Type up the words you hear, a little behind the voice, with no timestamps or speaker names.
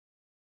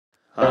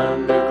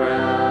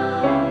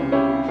Underground,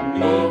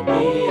 meet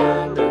me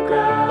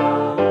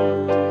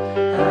underground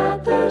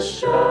at the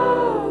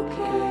showcase.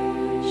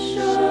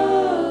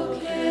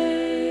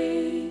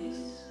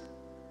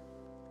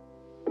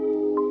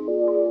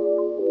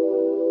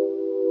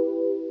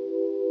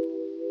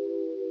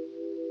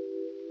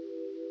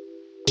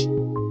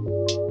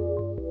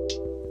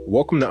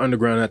 Welcome to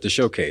Underground at the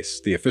Showcase,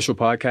 the official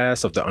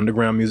podcast of the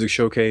Underground Music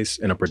Showcase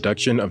and a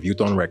production of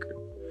Youth on Record.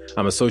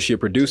 I'm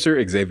associate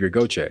producer Xavier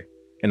Goche,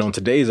 and on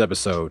today's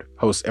episode,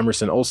 hosts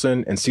Emerson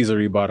Olsen and Cesar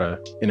Ibarra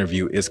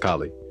interview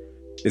iZCALLi.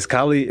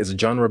 iZCALLi is a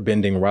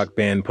genre-bending rock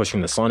band pushing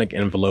the sonic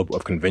envelope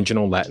of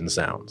conventional Latin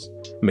sounds.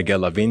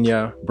 Miguel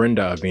Avina,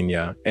 Brenda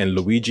Avina, and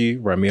Luigi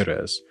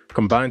Ramirez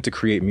combined to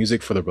create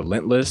music for the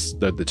relentless,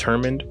 the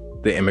determined,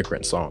 the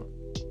immigrant song.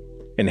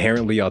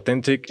 Inherently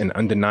authentic and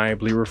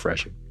undeniably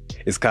refreshing,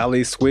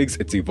 iZCALLi swigs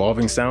its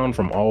evolving sound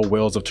from all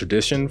wells of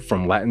tradition,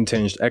 from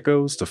Latin-tinged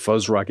echoes to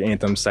fuzz rock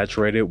anthems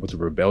saturated with a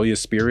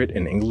rebellious spirit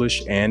in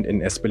English and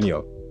in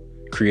Espanol,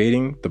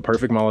 creating the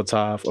perfect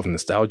Molotov of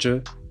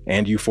nostalgia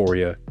and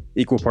euphoria,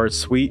 equal parts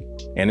sweet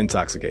and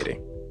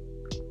intoxicating.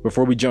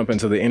 Before we jump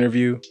into the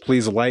interview,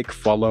 please like,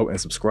 follow, and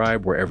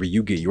subscribe wherever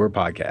you get your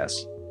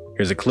podcasts.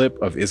 Here's a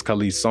clip of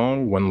iZCALLi's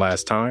song, One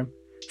Last Time,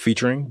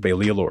 featuring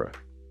Bailey Alora.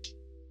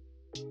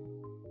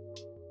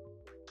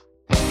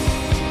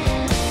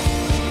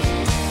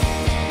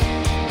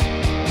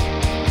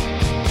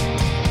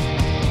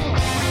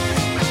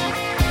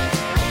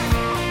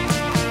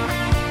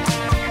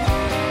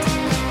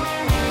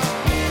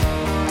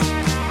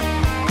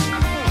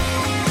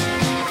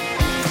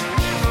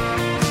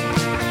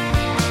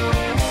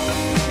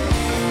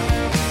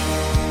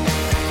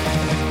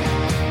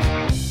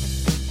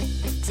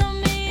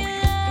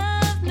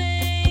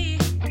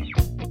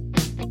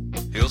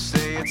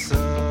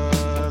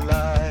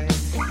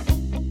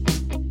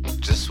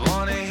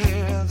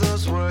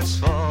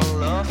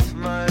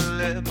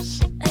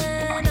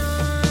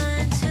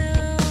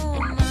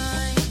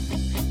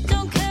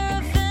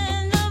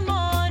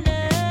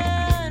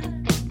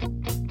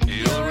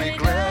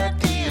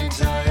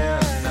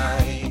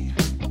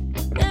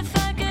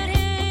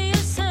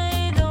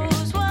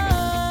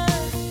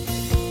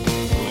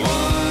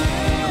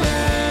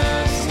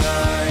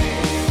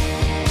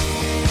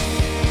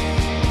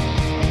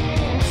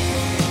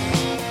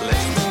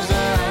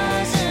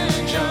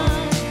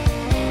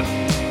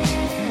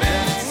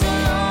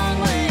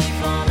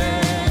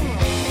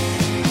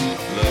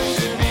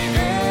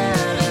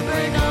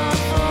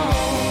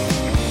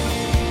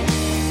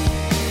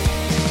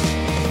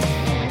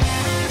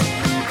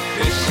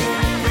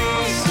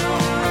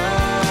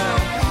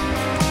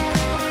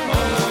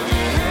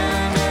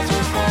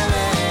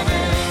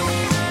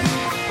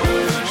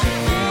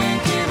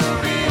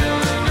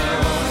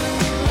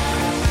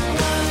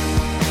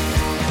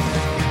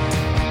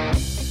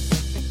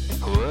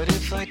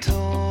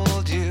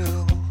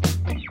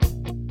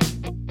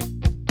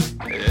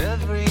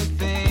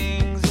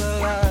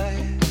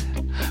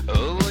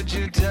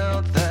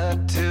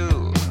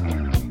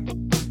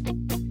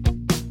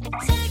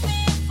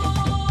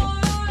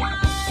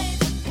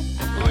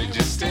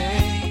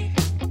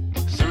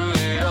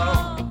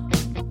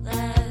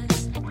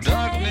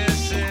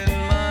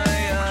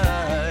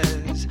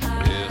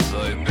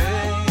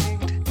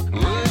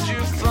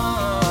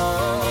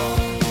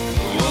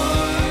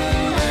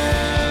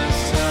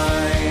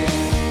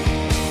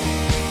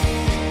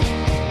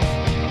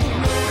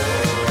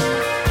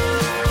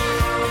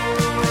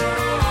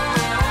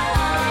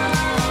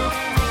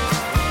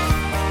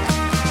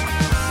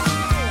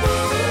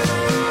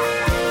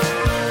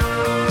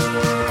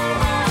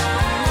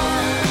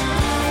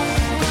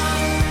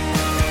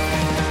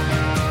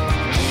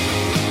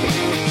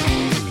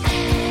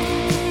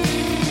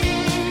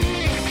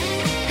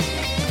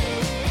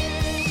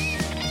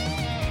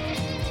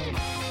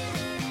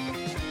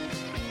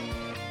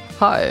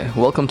 Hi,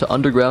 welcome to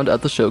Underground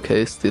at the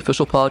Showcase, the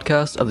official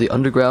podcast of the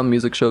Underground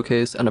Music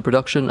Showcase and a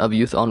production of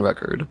Youth on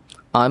Record.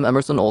 I'm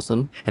Emerson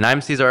Olsen. And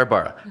I'm Cesar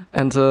Ibarra.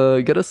 And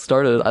to get us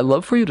started, I'd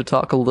love for you to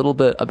talk a little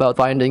bit about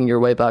finding your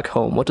way back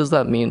home. What does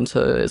that mean to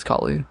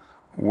iZCALLi?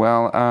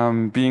 Well,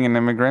 being an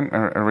immigrant,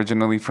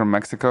 originally from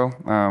Mexico,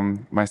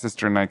 my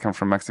sister and I come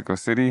from Mexico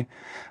City.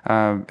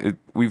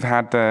 We've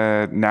had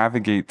to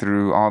navigate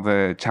through all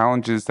the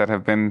challenges that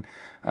have been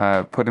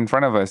put in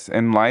front of us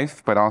in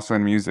life, but also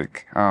in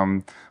music,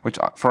 which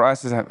for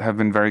us have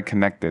been very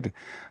connected.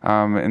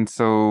 And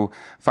so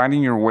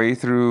finding your way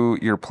through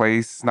your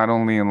place, not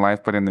only in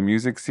life, but in the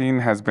music scene,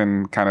 has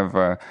been kind of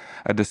a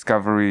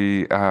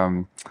discovery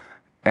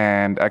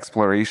and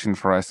exploration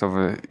for us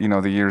over,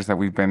 the years that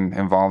we've been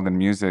involved in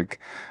music.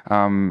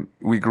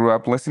 We grew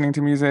up listening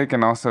to music,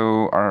 and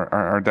also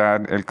our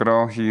dad, El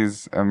Cro,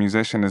 he's a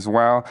musician as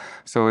well.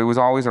 So it was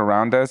always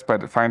around us,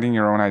 but finding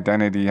your own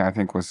identity, I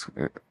think,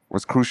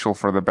 was crucial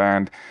for the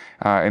band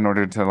in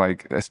order to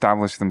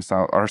establish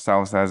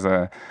ourselves as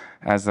a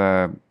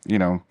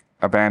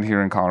band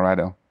here in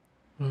Colorado.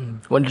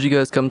 When did you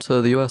guys come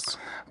to the US?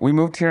 We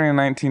moved here in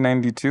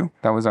 1992.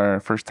 That was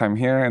our first time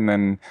here, and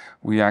then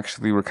we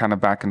actually were kind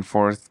of back and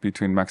forth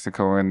between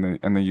Mexico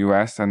and the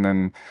US, and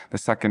then the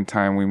second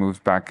time we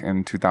moved back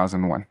in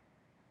 2001.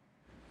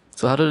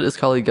 So how did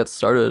iZCALLi get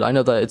started? I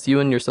know that it's you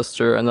and your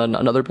sister and then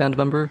another band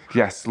member.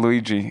 Yes,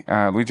 Luigi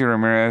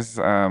Ramirez.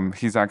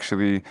 He's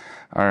actually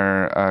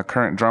our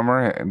current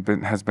drummer.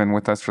 Has been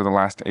with us for the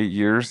last 8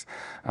 years.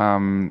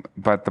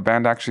 But the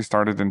band actually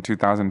started in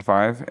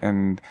 2005,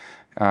 and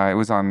it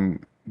was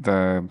on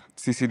the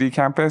CCD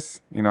campus.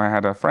 You know, I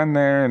had a friend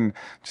there, and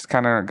just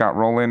kind of got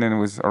rolling. And it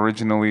was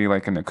originally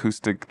like an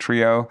acoustic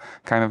trio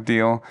kind of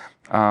deal.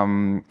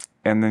 And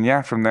then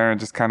yeah, from there it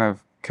just kind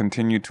of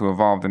continued to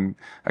evolve. And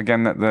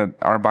again,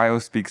 our bio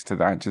speaks to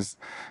that, just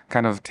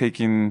kind of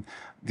taking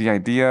the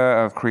idea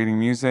of creating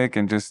music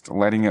and just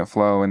letting it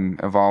flow and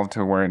evolve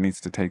to where it needs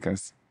to take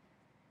us.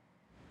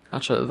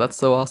 Gotcha. That's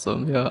so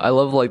awesome. Yeah, I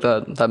love like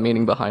that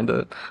meaning behind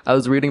it. I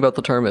was reading about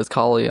the term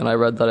iZCALLi and I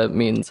read that it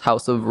means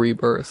house of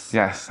rebirth.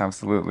 Yes,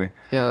 absolutely.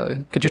 Yeah.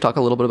 Could you talk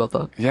a little bit about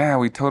that? Yeah,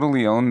 we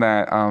totally own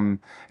that. And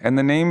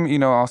the name, you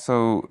know,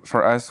 also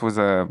for us was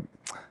a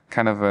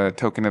kind of a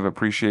token of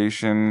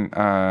appreciation.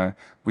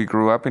 We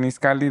grew up in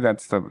iZCALLi.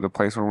 That's the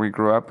place where we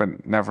grew up,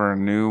 but never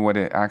knew what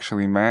it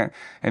actually meant.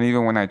 And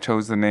even when I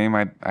chose the name,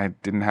 I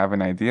didn't have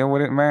an idea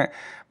what it meant,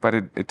 but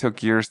it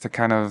took years to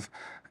kind of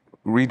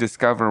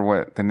rediscover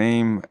what the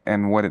name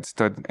and what it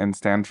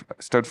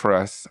stood for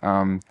us.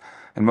 And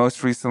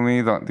most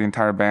recently, the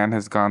entire band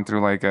has gone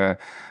through like a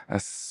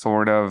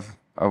sort of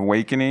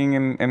awakening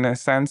in a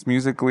sense,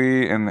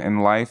 musically and in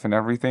life and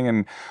everything.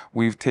 And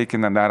we've taken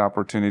that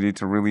opportunity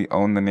to really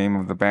own the name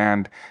of the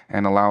band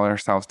and allow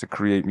ourselves to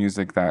create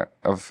music that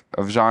of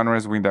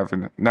genres we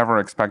never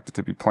expected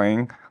to be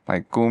playing,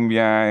 like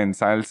cumbia and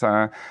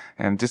salsa,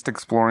 and just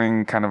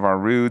exploring kind of our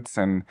roots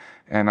and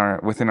our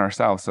within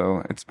ourselves.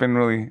 So it's been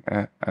really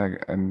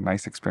a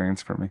nice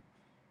experience for me.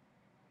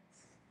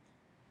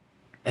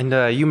 And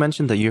you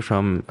mentioned that you're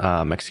from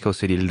Mexico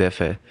City, El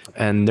DF,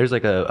 and there's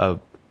like a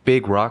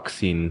big rock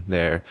scene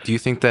there. Do you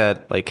think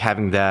that like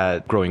having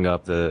that growing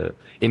up, the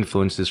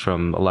influences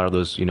from a lot of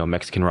those, you know,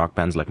 Mexican rock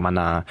bands like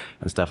Maná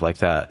and stuff like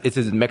that,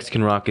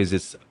 Mexican rock is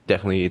it's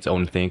definitely its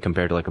own thing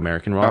compared to like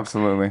American rock?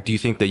 Absolutely. Do you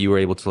think that you were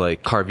able to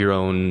like carve your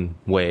own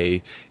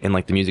way in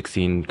like the music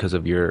scene because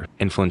of your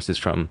influences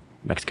from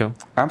Mexico?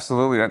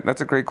 Absolutely. That's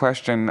a great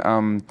question.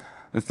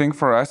 The thing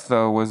for us,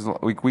 though, was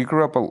we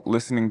grew up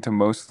listening to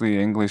mostly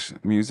English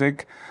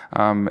music,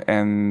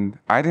 and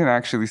I didn't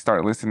actually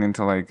start listening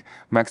to like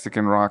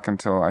Mexican rock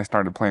until I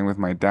started playing with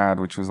my dad,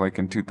 which was like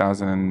in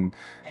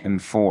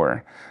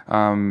 2004.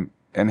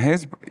 And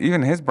his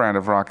brand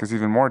of rock is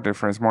even more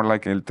different. It's more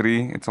like El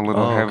Tri. It's a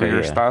little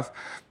heavier stuff.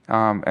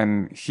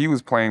 And he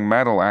was playing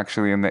metal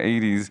actually in the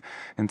 80s.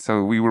 And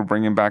so we were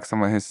bringing back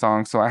some of his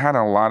songs. So I had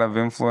a lot of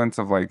influence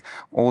of like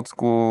old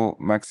school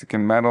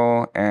Mexican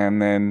metal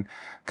and then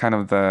kind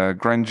of the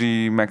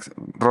grungy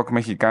rock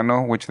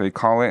mexicano, which they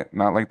call it,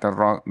 not like the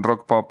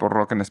rock pop or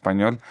rock en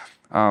español.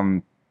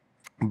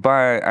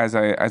 But as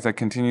I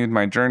continued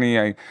my journey,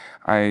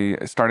 I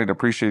started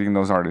appreciating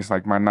those artists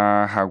like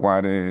Maná,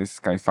 Jaguares,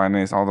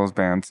 Caifanes, all those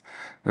bands.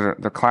 They're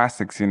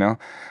classics, you know.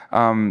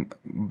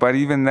 But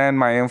even then,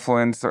 my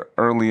influence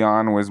early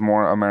on was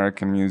more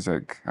American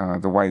music.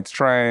 The White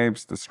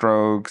Stripes, the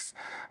Strokes,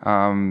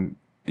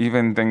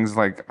 even things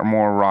like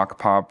more rock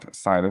pop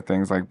side of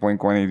things like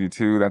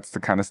Blink-182. That's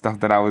the kind of stuff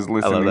that I was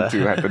listening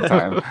to at the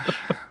time.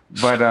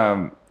 But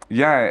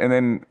yeah, and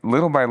then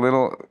little by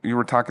little, you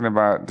were talking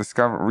about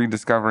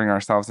rediscovering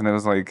ourselves, and it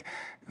was like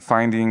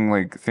finding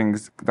like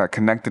things that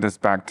connected us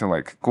back to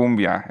like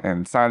cumbia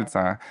and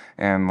salsa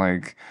and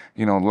like,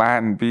 you know,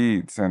 Latin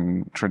beats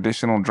and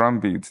traditional drum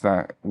beats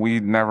that we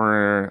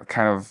never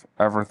kind of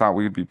ever thought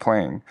we'd be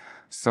playing.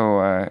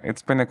 So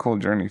it's been a cool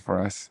journey for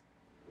us.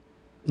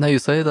 Now you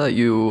say that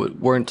you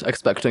weren't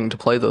expecting to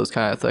play those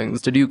kind of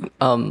things. Did you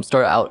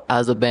start out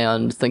as a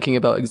band thinking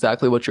about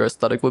exactly what your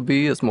aesthetic would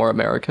be as more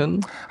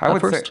American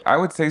I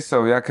would say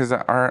so, yeah, because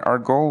our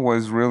goal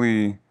was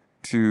really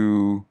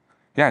to,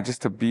 yeah,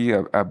 just to be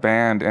a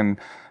band and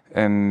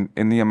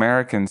in the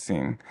American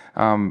scene.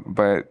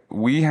 But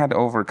we had to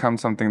overcome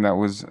something that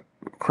was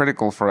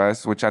critical for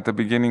us, which at the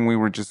beginning we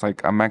were just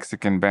like a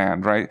Mexican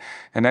band, right?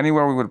 And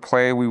anywhere we would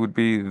play, we would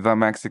be the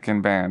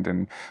Mexican band,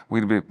 and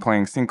we'd be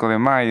playing Cinco de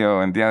Mayo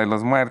and Dia de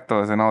los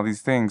Muertos and all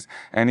these things.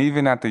 And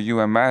even at the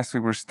UMS, we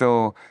were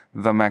still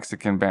the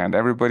Mexican band.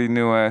 Everybody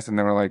knew us, and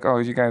they were like, "Oh,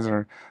 you guys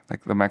are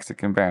like the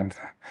Mexican band."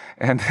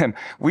 And then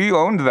we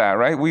owned that,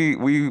 right?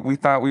 We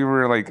thought we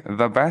were like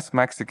the best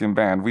Mexican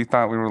band. We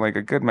thought we were like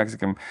a good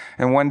Mexican.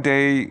 And one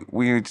day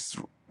we just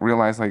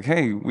realized like,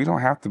 hey, we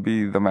don't have to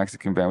be the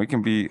Mexican band. We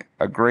can be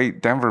a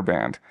great Denver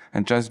band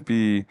and just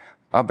be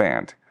a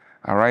band.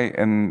 All right.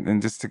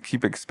 And just to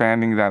keep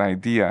expanding that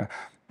idea.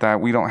 that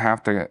we don't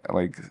have to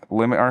like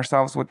limit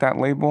ourselves with that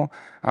label,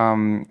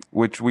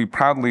 which we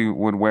proudly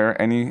would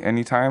wear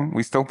any time.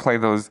 We still play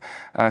those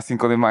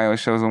Cinco de Mayo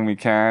shows when we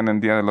can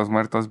and Dia de los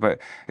Muertos, but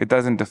it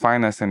doesn't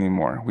define us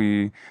anymore.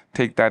 We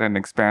take that and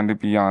expand it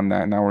beyond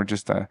that. Now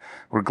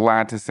we're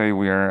glad to say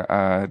we are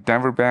a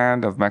Denver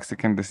band of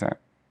Mexican descent.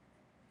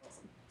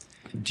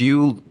 Do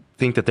you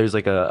think that there's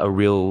like a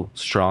real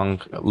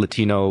strong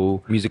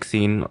Latino music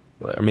scene,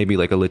 or maybe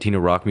like a Latino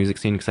rock music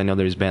scene? Because I know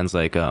there's bands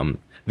like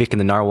Vic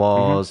and the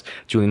Narwhals,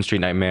 Julian Street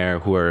Nightmare,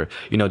 who are,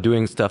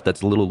 doing stuff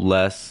that's a little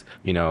less,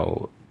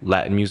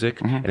 Latin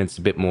music, and it's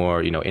a bit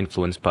more,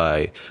 influenced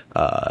by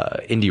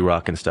indie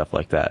rock and stuff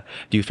like that.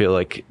 Do you feel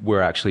like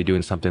we're actually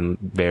doing something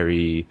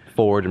very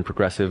forward and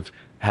progressive,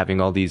 having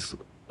all these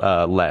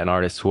Latin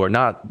artists who are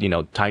not,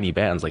 tiny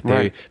bands, like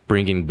they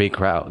bring in big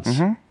crowds?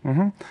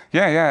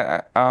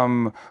 Yeah.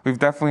 We've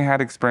definitely had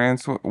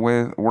experience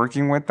with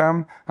working with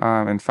them.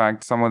 In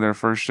fact, some of their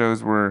first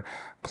shows were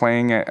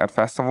playing at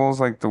festivals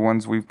like the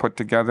ones we've put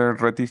together.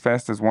 Reti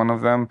Fest is one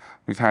of them.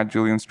 We've had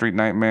Julian Street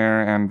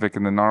Nightmare and Vic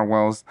and the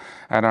Narwhals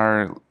at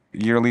our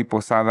yearly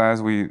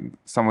posadas.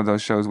 Some of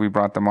those shows we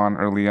brought them on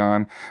early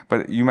on.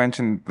 But you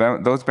mentioned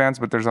those bands,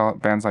 but there's all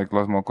bands like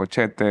Los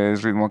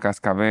Mocochetes, Ritmo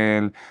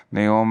Cascabel,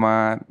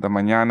 Neoma, The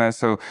Mañana.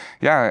 So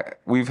yeah,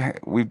 we've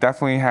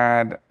definitely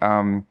had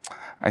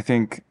I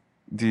think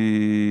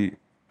the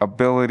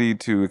ability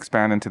to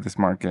expand into this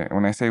market.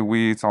 When I say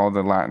we, it's all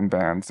the Latin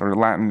bands or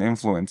Latin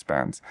influence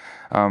bands.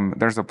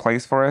 There's a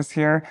place for us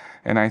here,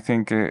 and I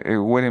think it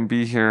wouldn't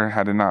be here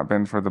had it not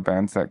been for the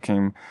bands that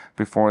came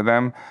before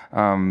them.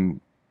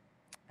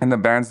 And the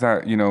bands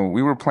that,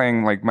 we were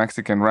playing like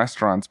Mexican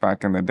restaurants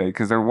back in the day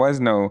because there was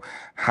no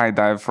high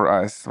dive for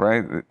us,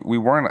 right? We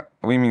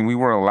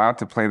were allowed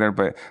to play there,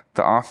 but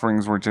the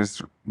offerings were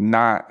just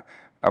not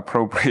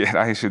appropriate,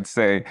 I should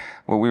say,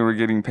 what we were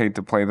getting paid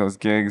to play those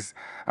gigs.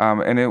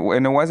 And it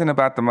wasn't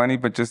about the money,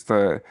 but just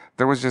there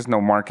was just no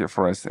market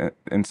for us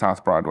in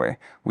South Broadway.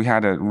 We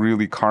had to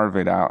really carve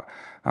it out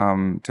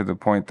to the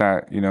point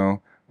that,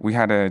 we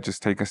had to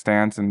just take a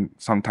stance and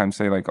sometimes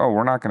say like, oh,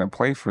 we're not going to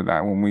play for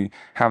that when we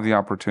have the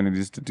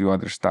opportunities to do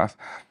other stuff.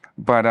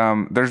 But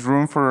there's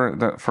room for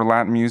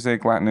Latin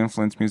music, Latin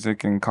influence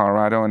music in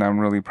Colorado, and I'm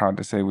really proud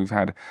to say we've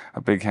had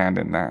a big hand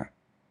in that.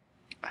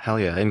 Hell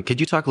yeah. And could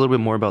you talk a little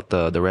bit more about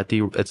the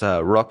Reti? It's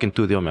a rock in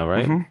tu idioma,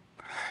 right?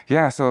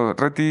 Yeah, so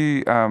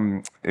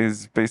Reti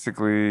is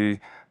basically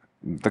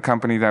the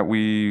company that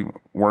we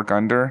work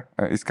under,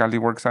 iZCALLi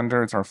works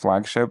under. It's our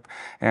flagship,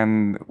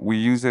 and we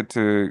use it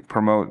to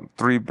promote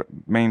three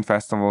main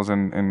festivals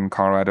in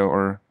Colorado,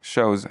 or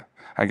shows,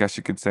 I guess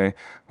you could say,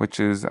 which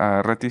is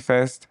Reti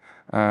Fest,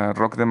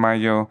 Rock de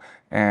Mayo,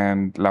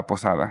 and La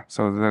Posada.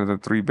 So they're the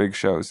three big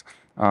shows.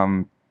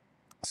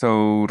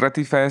 So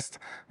Reti Fest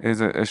is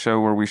a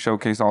show where we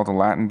showcase all the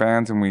Latin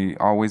bands, and we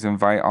always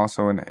invite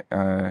also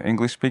an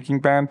English-speaking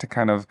band to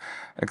kind of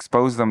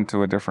expose them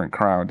to a different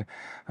crowd.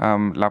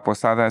 La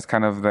Posada is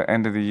kind of the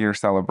end-of-the-year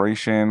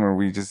celebration where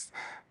we just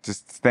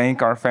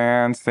thank our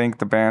fans, thank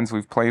the bands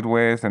we've played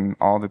with, and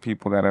all the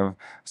people that have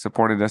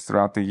supported us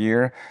throughout the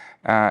year.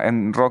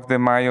 And Rock de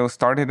Mayo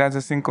started as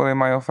a Cinco de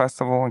Mayo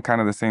festival, and kind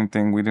of the same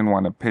thing. We didn't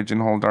want to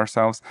pigeonhole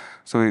ourselves,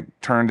 so it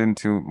turned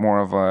into more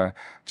of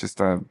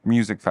just a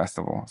music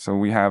festival. So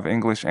we have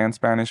English and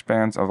Spanish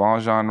bands of all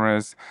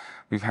genres.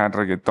 We've had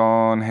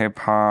reggaeton, hip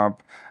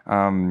hop.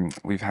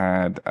 We've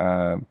had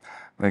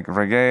like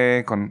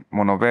reggae con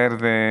Mono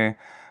Verde,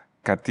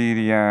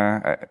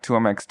 Catiria,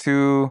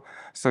 2MX2.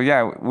 So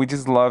yeah, we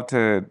just love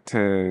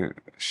to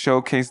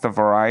showcase the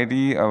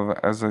variety of,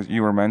 as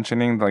you were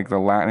mentioning, like the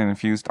Latin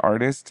infused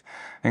artists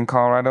in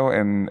Colorado,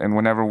 and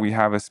whenever we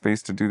have a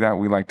space to do that,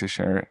 we like to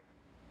share it.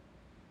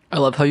 I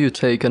love how you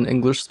take an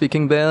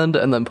English-speaking band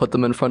and then put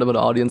them in front of an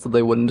audience that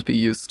they wouldn't be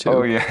used to.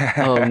 Oh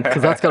yeah,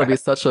 because that's got to be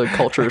such a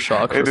culture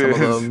shock for some of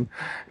them.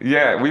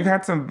 Yeah, we've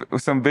had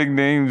some big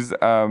names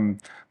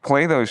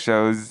play those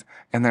shows,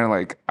 and they're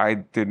like, I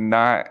did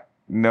not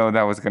know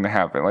that was going to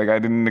happen. Like I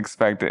didn't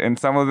expect it, and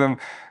some of them,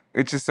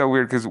 it's just so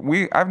weird because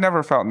I've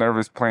never felt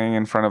nervous playing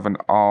in front of an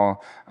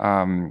all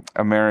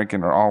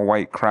American or all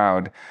white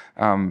crowd,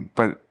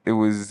 but it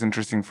was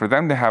interesting for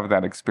them to have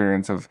that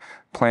experience of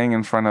playing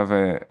in front of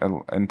a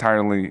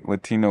entirely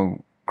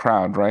Latino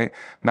crowd, right?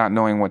 Not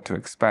knowing what to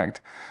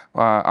expect.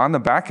 On the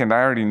back end,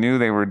 I already knew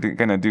they were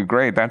going to do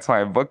great. That's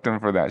why I booked them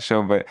for that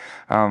show. But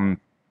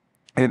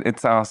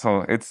it's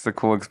a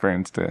cool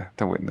experience to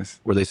witness.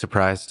 Were they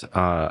surprised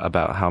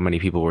about how many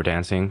people were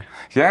dancing?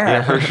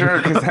 Yeah, for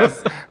sure.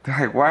 Because they're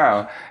like,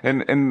 wow.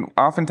 And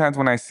oftentimes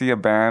when I see a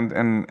band,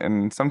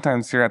 and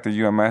sometimes here at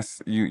the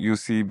UMS, you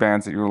see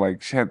bands that you're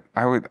like, shit,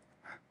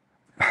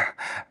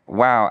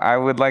 wow, I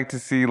would like to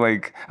see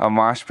like a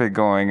mosh pit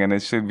going, and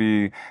it should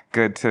be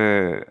good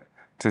to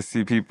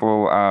see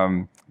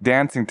people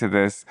dancing to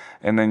this.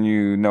 And then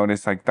you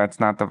notice like that's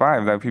not the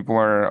vibe, that people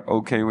are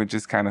okay with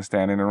just kind of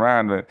standing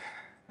around. But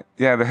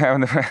yeah, they're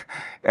having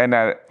and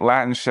at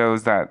Latin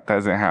shows that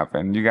doesn't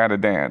happen. You got to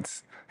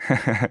dance.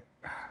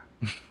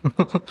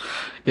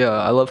 Yeah,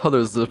 I love how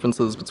there's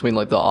differences between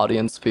like the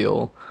audience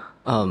feel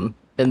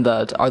in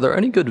that, are there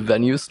any good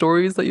venue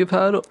stories that you've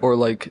had, or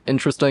like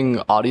interesting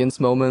audience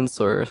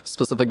moments or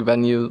specific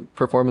venue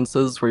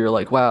performances where you're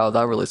like, wow,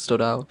 that really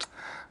stood out?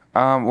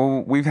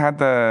 Well, we've had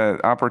the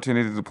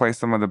opportunity to play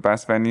some of the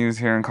best venues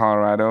here in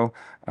Colorado.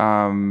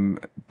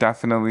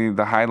 Definitely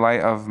the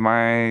highlight of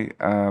my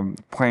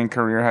playing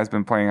career has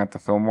been playing at the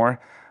Fillmore.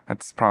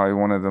 That's probably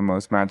one of the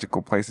most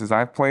magical places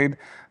I've played.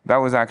 That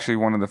was actually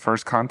one of the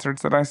first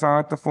concerts that I saw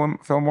at the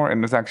Fillmore,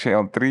 and it was actually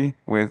El Tri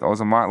with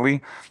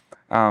Ozomatli.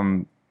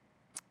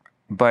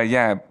 But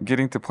yeah,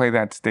 getting to play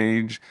that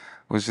stage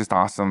was just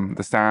awesome.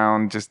 The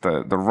sound, just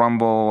the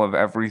rumble of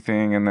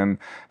everything, and then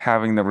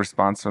having the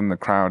response from the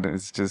crowd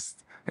is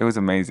just, it was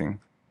amazing.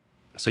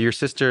 So your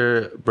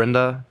sister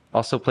Brenda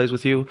also plays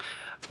with you.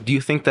 Do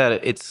you think that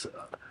it's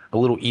a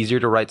little easier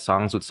to write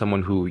songs with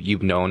someone who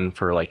you've known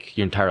for like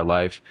your entire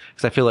life?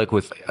 Because I feel like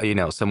with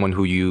someone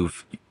who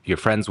you're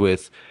friends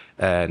with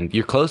and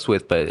you're close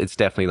with, but it's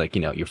definitely like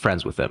you're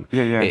friends with them.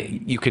 Yeah.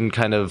 You can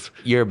kind of,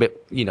 you're a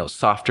bit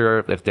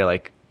softer if they're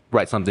like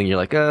write something, you're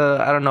like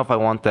I don't know if I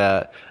want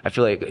that. I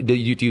feel like do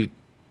you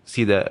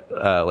see that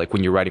like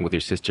when you're writing with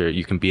your sister,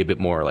 you can be a bit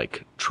more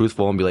like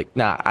truthful and be like,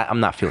 nah, I'm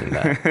not feeling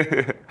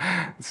that.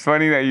 It's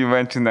funny that you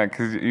mentioned that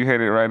because you hit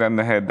it right on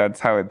the head.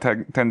 That's how it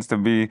tends to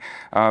be.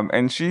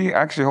 And she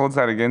actually holds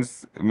that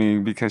against me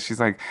because she's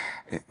like,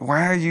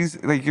 why are you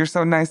like, you're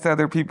so nice to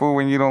other people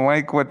when you don't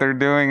like what they're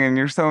doing and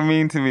you're so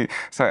mean to me.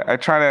 So I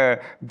try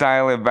to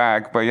dial it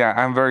back. But yeah,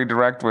 I'm very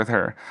direct with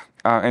her.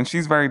 And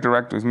she's very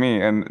direct with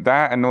me. And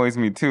that annoys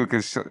me too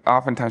because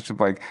oftentimes she'll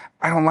be like,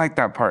 I don't like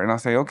that part. And I'll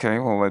say, okay,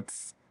 well,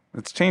 let's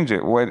change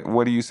it.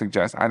 What do you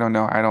suggest? I don't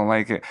know. I don't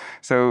like it.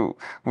 So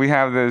we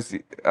have this,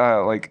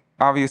 like,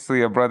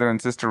 obviously a brother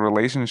and sister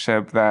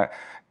relationship that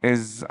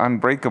is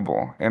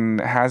unbreakable and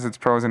has its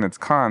pros and its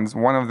cons.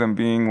 One of them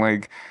being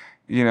like,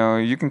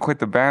 you can quit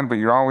the band, but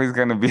you're always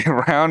going to be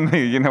around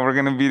me. We're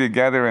going to be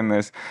together in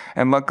this.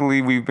 And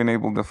luckily, we've been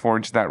able to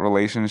forge that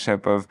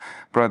relationship of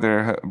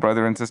brother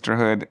and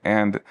sisterhood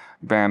and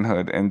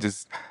bandhood, and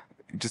just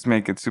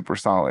make it super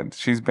solid.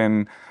 She's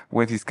been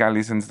with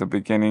iZCALLi since the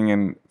beginning,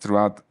 and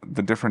throughout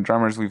the different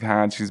drummers we've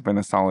had, she's been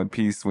a solid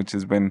piece, which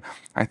has been,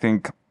 I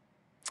think,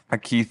 a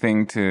key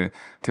thing to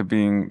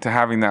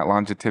having that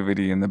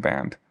longevity in the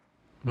band.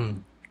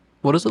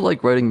 What is it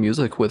like writing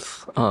music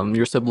with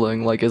your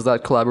sibling? Like, is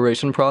that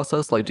collaboration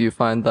process? Like, do you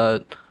find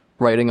that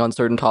writing on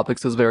certain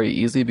topics is very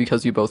easy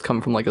because you both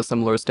come from like a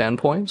similar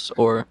standpoint,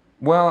 or?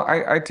 Well,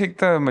 I take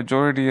the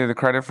majority of the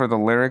credit for the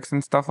lyrics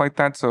and stuff like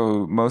that.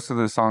 So most of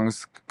the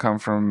songs come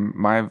from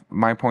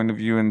my point of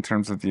view in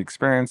terms of the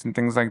experience and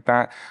things like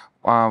that.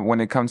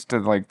 When it comes to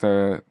like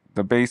the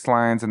bass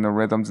lines and the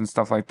rhythms and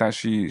stuff like that,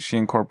 she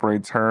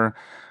incorporates her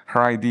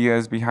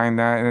ideas behind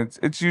that, and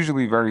it's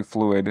usually very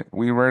fluid.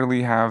 We've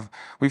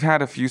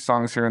had a few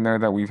songs here and there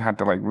that we've had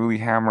to like really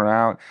hammer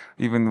out.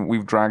 Even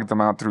we've dragged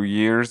them out through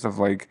years of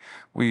like,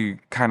 we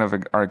kind of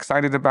are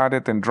excited about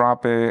it, then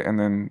drop it, and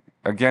then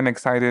again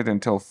excited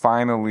until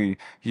finally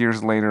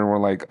years later we're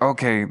like,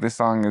 okay, this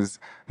is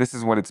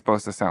what it's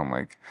supposed to sound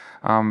like.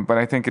 But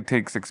I think it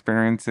takes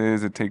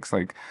experiences. It takes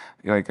like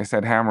I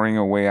said, hammering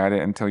away at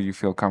it until you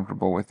feel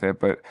comfortable with it.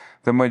 But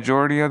the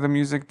majority of the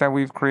music that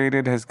we've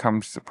created has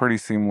come pretty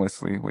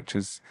seamlessly, which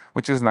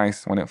is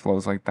nice when it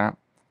flows like that.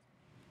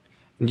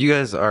 You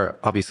guys are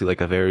obviously like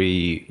a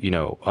very,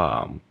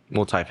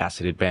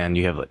 multifaceted band.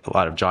 You have like a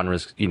lot of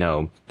genres,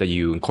 that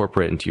you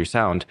incorporate into your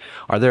sound.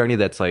 Are there any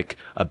that's like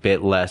a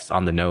bit less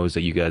on the nose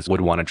that you guys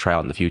would want to try out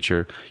in the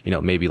future?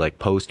 Maybe like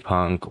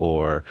post-punk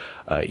or,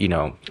 I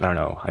don't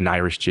know, an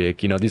Irish jig,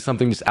 do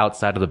something just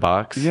outside of the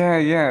box?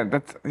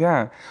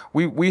 Yeah.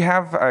 We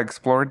have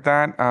explored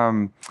that.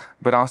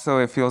 But also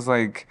it feels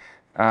like,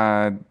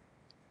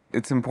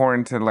 it's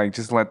important to like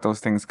just let those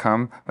things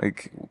come.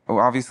 Like,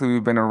 obviously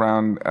we've been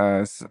around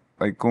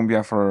like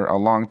cumbia for a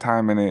long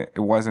time, and it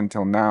wasn't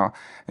until now.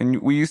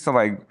 And we used to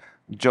like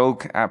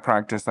joke at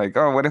practice like,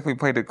 oh, what if we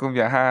played the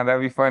cumbia? Ha,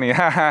 that'd be funny.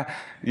 Ha ha.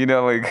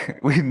 Like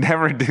we'd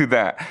never do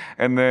that.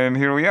 And then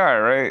here we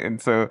are, right?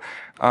 And so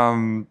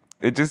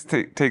it just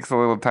takes a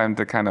little time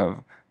to kind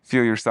of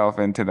feel yourself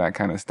into that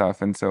kind of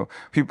stuff. And so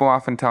people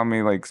often tell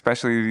me, like,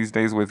 especially these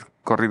days with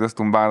corridos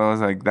tumbados,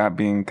 like that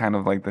being kind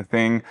of like the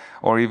thing,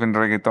 or even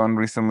reggaeton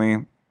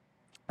recently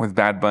with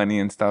Bad Bunny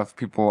and stuff,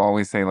 people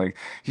always say like,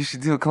 you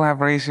should do a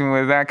collaboration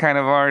with that kind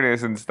of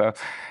artist and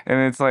stuff. And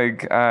it's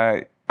like,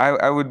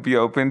 I would be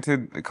open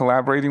to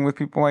collaborating with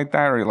people like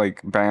that, or like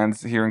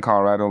bands here in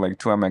Colorado, like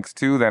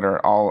 2MX2, that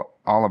are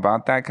all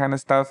about that kind of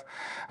stuff.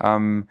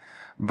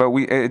 But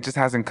it just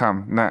hasn't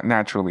come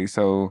naturally.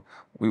 So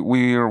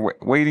we are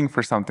waiting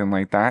for something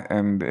like that,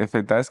 and if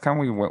it does come,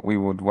 we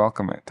would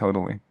welcome it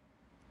totally.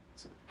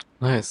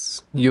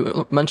 Nice.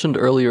 You mentioned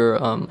earlier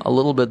a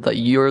little bit that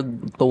you're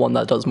the one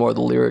that does more of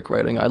the lyric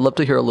writing. I'd love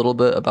to hear a little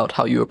bit about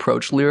how you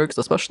approach lyrics,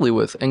 especially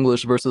with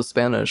English versus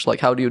Spanish.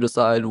 Like, how do you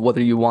decide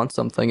whether you want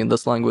something in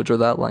this language or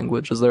that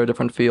language? Is there a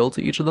different feel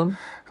to each of them?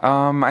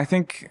 I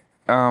think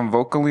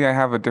vocally, I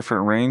have a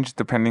different range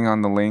depending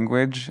on the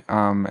language,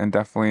 and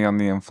definitely on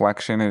the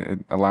inflection.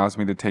 It allows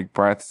me to take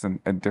breaths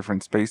in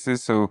different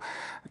spaces. So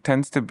it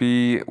tends to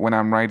be when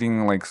I'm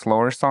writing like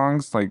slower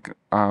songs, like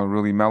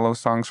really mellow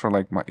songs for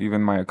like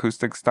even my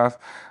acoustic stuff,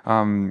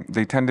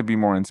 they tend to be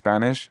more in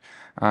Spanish.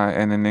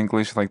 And in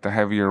English, like the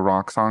heavier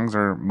rock songs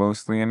are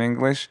mostly in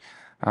English.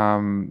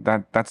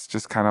 That's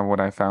just kind of what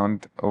I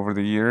found over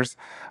the years.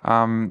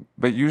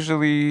 But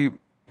usually,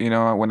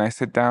 when I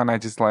sit down, I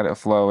just let it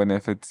flow. And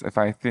if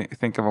I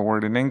think of a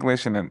word in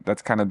English and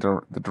that's kind of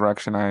the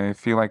direction I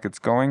feel like it's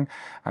going,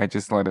 I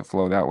just let it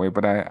flow that way.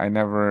 But I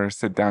never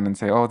sit down and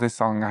say, oh, this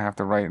song I have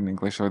to write in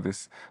English or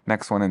this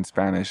next one in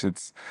Spanish.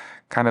 It's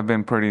kind of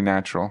been pretty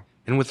natural.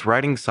 And with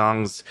writing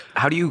songs,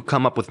 how do you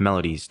come up with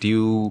melodies? Do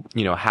you,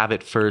 have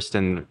it first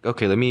and,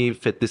 okay, let me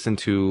fit this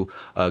into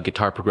a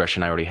guitar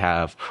progression I already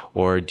have?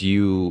 Or do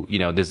you,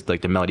 this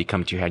like the melody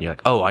comes to your head and you're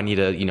like, oh, I need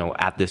to,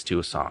 add this to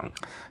a song?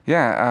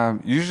 Yeah,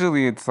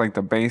 usually it's like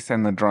the bass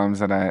and the drums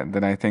that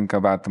I think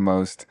about the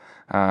most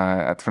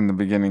from the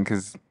beginning.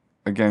 Because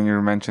again,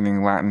 you're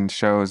mentioning Latin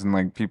shows and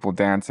like people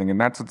dancing, and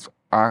that's what's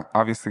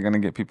obviously going to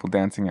get people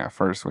dancing at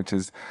first, which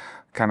is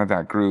kind of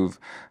that groove.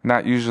 And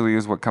that usually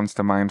is what comes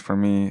to mind for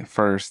me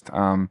first.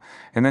 And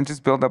then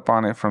just build up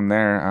on it from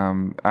there,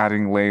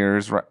 adding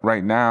layers.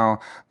 Right now,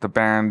 the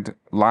band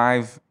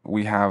live,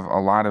 we have a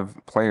lot of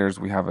players.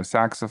 We have a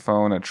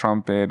saxophone, a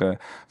trumpet, a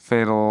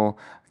fiddle,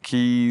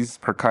 keys,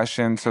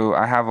 percussion. So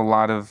I have a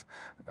lot of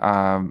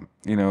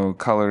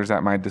colors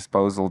at my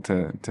disposal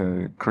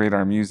to create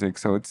our music.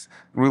 So it's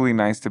really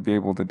nice to be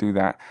able to do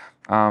that.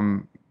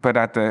 But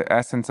at the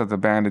essence of the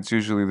band, it's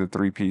usually the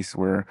three-piece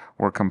where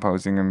we're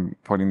composing and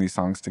putting these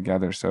songs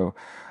together. So,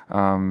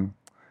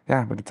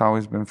 but it's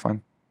always been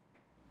fun.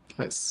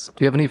 Nice.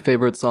 Do you have any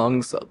favorite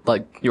songs,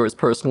 like yours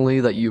personally,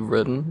 that you've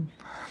written?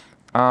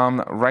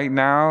 Right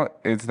now,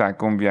 it's that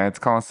cumbia. It's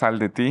called Sal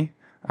de Ti.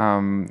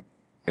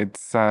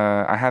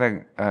 I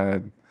had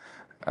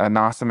an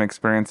awesome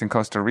experience in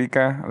Costa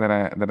Rica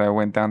that I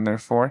went down there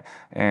for,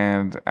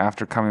 and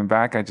after coming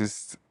back, I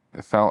just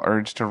felt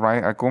urged to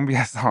write a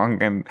cumbia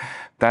song, and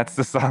that's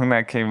the song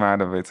that came out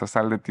of it. So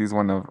Sal de Ti is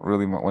one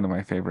of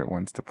my favorite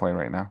ones to play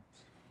right now.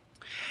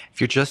 If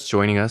you're just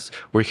joining us,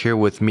 we're here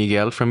with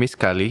Miguel from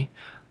iZCALLi,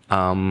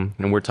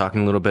 and we're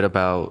talking a little bit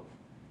about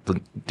the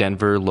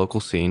Denver local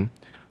scene.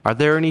 Are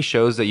there any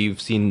shows that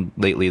you've seen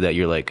lately that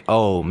you're like,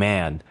 oh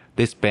man,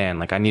 this band,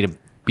 like I need to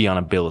be on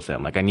a bill with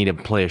them, like I need to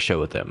play a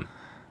show with them?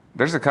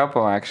 There's a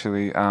couple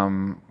actually.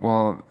 Some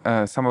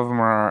of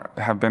them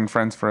have been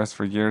friends for us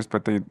for years,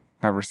 but they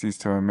never cease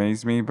to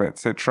amaze me. But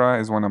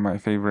Citra is one of my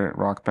favorite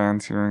rock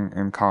bands here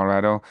in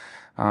Colorado,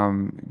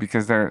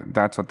 because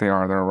that's what they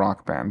are. They're a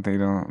rock band. They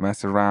don't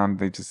mess around.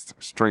 They just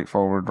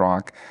straightforward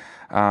rock.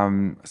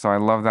 So I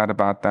love that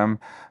about them.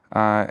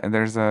 And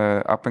there's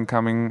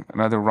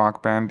another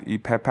rock band,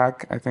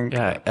 Ipepak, I think.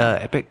 Yeah,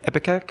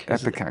 Epicac?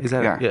 Epicac, Is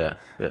that, yeah.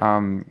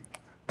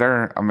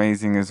 They're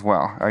amazing as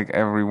well. Like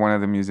every one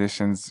of the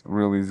musicians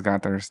really has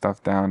got their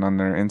stuff down on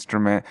their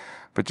instrument,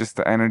 but just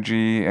the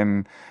energy.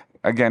 And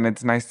again,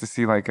 it's nice to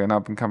see like an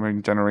up and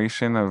coming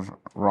generation of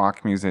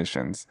rock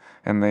musicians,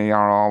 and they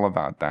are all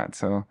about that.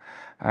 So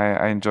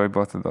I enjoy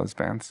both of those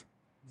bands.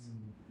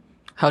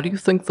 How do you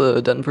think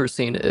the Denver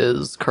scene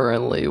is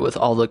currently with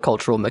all the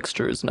cultural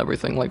mixtures and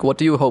everything? Like, what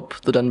do you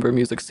hope the Denver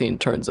music scene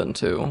turns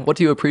into? What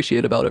do you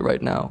appreciate about it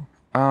right now?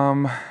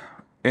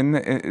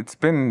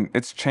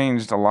 It's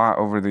changed a lot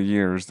over the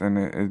years,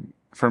 and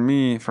for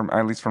me,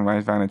 at least from my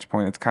vantage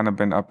point, it's kind of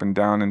been up and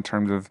down in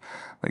terms of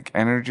like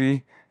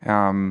energy.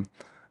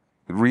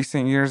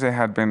 Recent years, it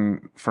had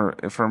been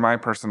for my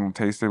personal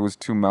taste, it was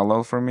too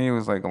mellow for me. It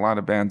was like a lot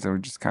of bands that were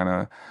just kind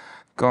of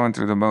going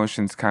through the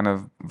motions kind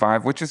of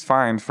vibe, which is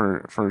fine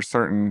for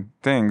certain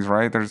things,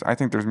 right? I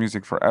think there's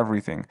music for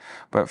everything.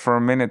 But for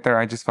a minute there,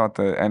 I just felt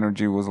the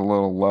energy was a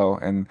little low,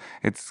 and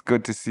it's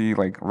good to see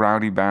like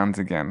rowdy bands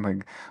again,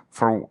 like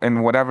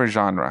in whatever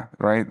genre,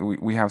 right?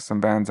 We have some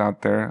bands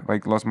out there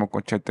like Los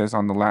Mocochetes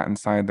on the Latin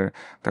side. They're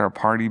a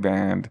party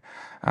band.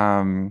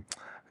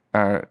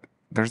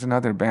 There's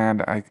another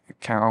band, I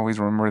can't always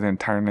remember the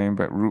entire name,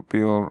 but Root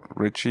Beer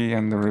Richie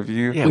and the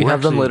Review. Yeah, we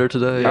have them later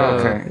today.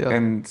 Okay. Yeah.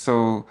 And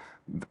so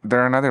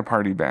they're another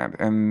party band,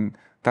 and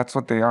that's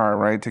what they are,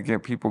 right? To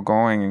get people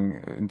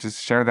going and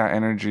just share that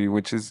energy,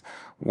 which is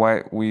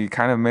what we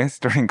kind of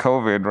missed during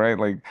COVID, right?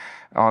 Like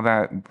all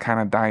that kind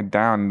of died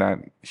down,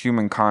 that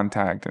human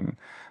contact and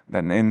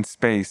that in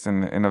space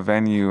and in a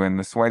venue and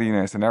the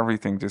sweatiness and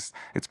everything, just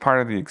it's part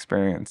of the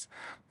experience.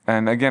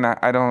 And again,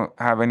 I don't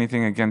have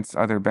anything against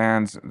other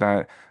bands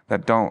that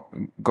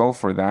don't go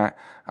for that.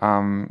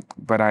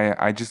 But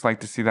I just like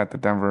to see that the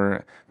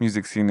Denver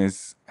music scene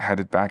is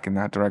headed back in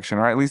that direction,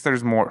 or at least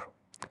there's more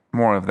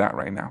of that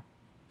right now.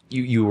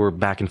 You were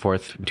back and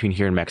forth between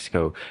here and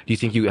Mexico. Do you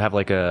think you have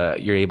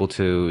you're able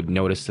to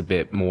notice a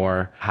bit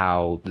more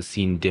how the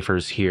scene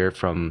differs here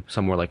from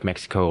somewhere like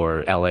Mexico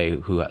or LA,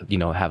 who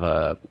have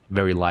a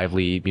very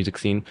lively music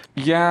scene?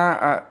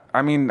 Yeah,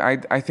 I mean,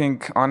 I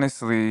think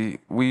honestly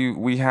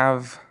we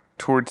have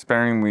toured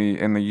sparingly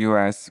in the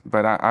U.S.,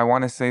 but I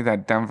want to say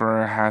that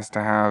Denver has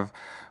to have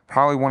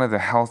probably one of the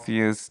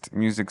healthiest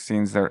music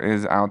scenes there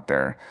is out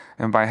there.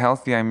 And by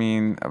healthy, I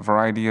mean a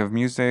variety of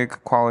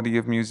music, quality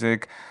of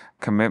music,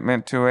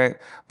 commitment to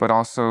it, but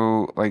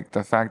also like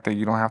the fact that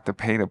you don't have to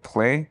pay to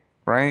play,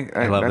 right?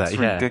 I love That's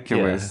that. Yeah,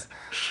 ridiculous.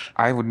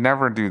 I would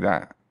never do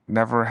that.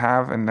 Never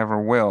have and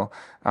never will.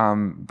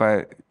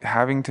 But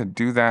having to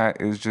do that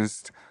is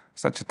just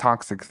such a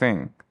toxic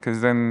thing,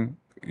 because then,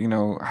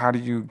 how do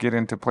you get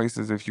into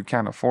places if you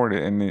can't afford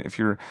it? And if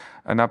you're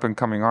an up and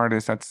coming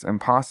artist, that's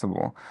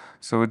impossible.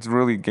 So it's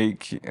really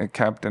gate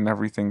kept and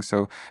everything.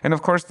 So, and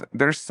of course,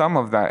 there's some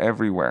of that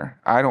everywhere.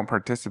 I don't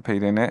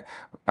participate in it,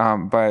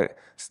 but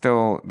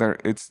still,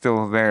 it's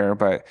still there.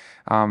 But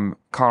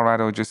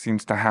Colorado just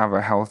seems to have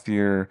a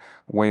healthier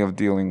way of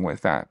dealing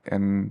with that,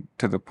 and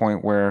to the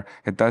point where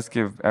it does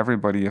give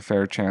everybody a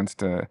fair chance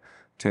to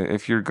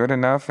if you're good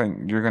enough,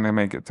 and you're going to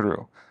make it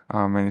through.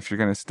 And if you're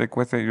going to stick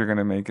with it, you're going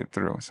to make it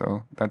through.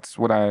 So that's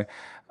what I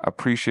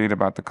appreciate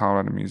about the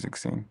Colorado music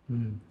scene.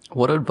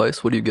 What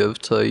advice would you give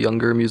to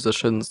younger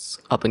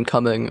musicians up and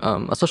coming,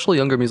 especially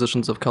younger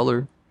musicians of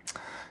color?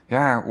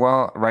 Yeah,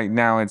 well, right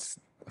now it's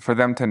for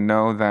them to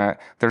know that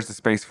there's a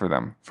space for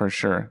them, for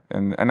sure.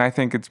 And I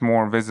think it's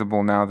more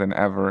visible now than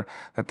ever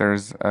that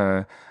there's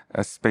a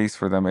space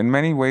for them. In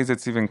many ways,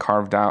 it's even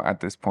carved out at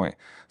this point.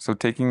 So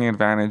taking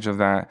advantage of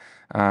that,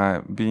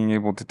 being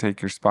able to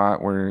take your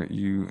spot where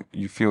you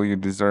feel you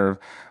deserve,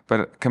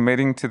 but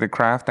committing to the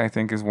craft, I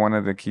think, is one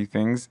of the key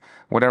things.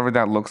 Whatever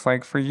that looks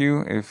like for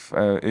you, if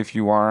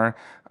you are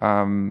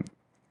in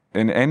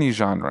any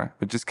genre,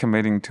 but just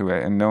committing to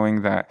it and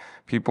knowing that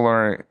people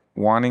are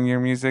wanting your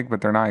music,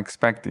 but they're not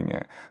expecting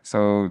it.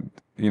 So,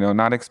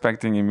 not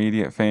expecting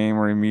immediate fame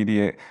or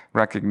immediate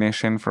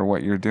recognition for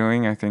what you're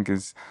doing, I think,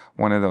 is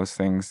one of those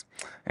things.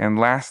 And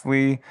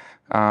lastly,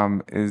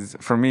 is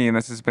for me, and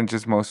this has been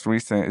just most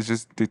recent, is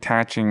just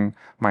detaching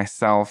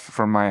myself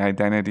from my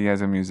identity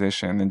as a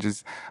musician and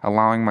just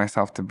allowing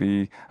myself to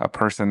be a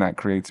person that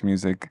creates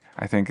music.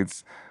 I think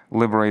it's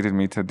liberated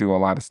me to do a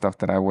lot of stuff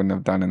that I wouldn't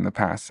have done in the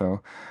past.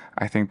 So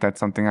I think that's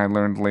something I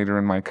learned later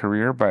in my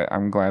career, but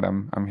I'm glad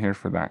I'm here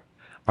for that.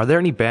 Are there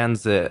any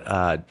bands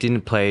that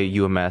didn't play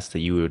UMS that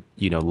you would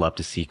love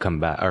to see come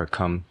back or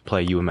come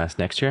play UMS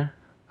next year?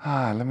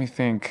 Let me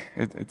think.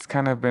 It's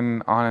kind of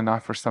been on and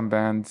off for some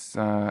bands.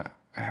 I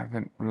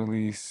haven't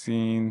really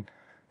seen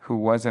who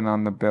wasn't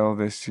on the bill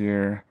this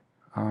year.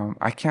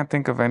 I can't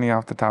think of any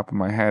off the top of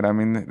my head. I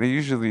mean,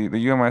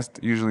 the UMS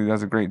usually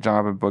does a great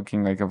job of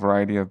booking like a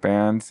variety of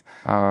bands,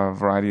 a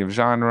variety of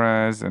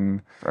genres,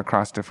 and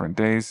across different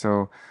days.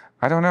 So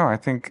I don't know. I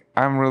think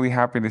I'm really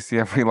happy to see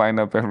every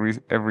lineup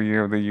every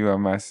year of the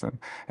UMS,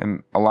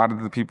 and a lot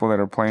of the people that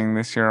are playing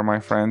this year are my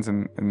friends,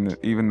 and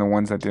even the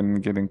ones that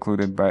didn't get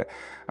included. But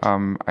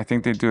I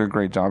think they do a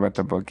great job at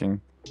the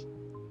booking.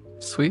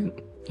 Sweet.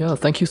 Yeah,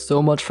 thank you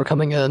so much for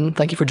coming in.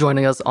 Thank you for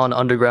joining us on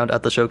Underground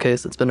at the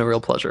Showcase. It's been a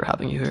real pleasure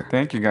having you here.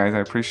 Thank you, guys. I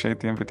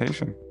appreciate the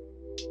invitation.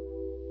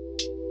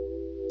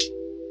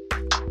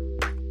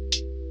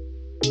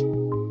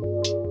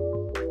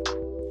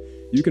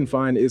 You can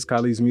find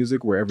iZCALLi's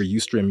music wherever you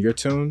stream your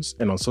tunes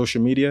and on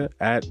social media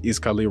at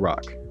iZCALLi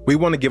Rock. We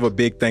want to give a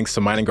big thanks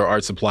to Meininger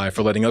Art Supply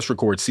for letting us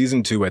record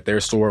Season 2 at their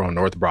store on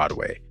North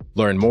Broadway.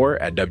 Learn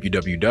more at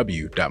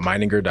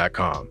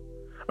www.meininger.com.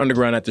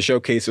 Underground at the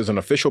Showcase is an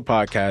official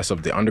podcast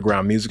of the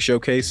Underground Music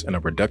Showcase and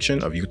a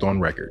production of Youth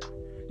on Record.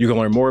 You can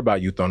learn more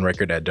about Youth on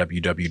Record at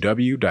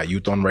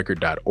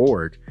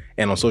www.youthonrecord.org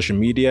and on social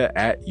media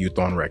at Youth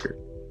on Record.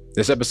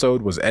 This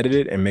episode was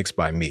edited and mixed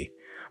by me.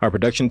 Our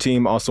production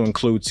team also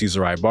includes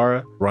Cesar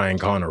Ibarra, Ryan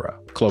Conora,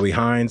 Chloe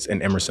Hines,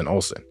 and Emerson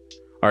Olsen.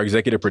 Our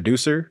executive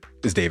producer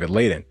is David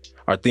Layden.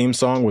 Our theme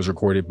song was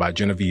recorded by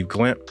Genevieve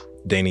Glimp,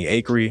 Danny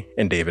Akery,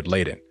 and David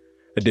Layden.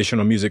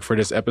 Additional music for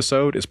this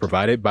episode is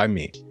provided by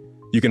me.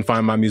 You can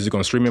find my music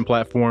on streaming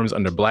platforms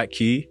under Black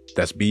Key,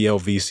 that's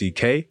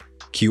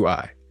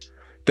BLVCKQI.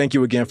 Thank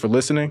you again for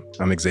listening.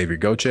 I'm Xavier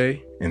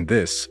Goche, and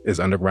this is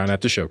Underground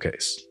at the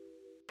Showcase.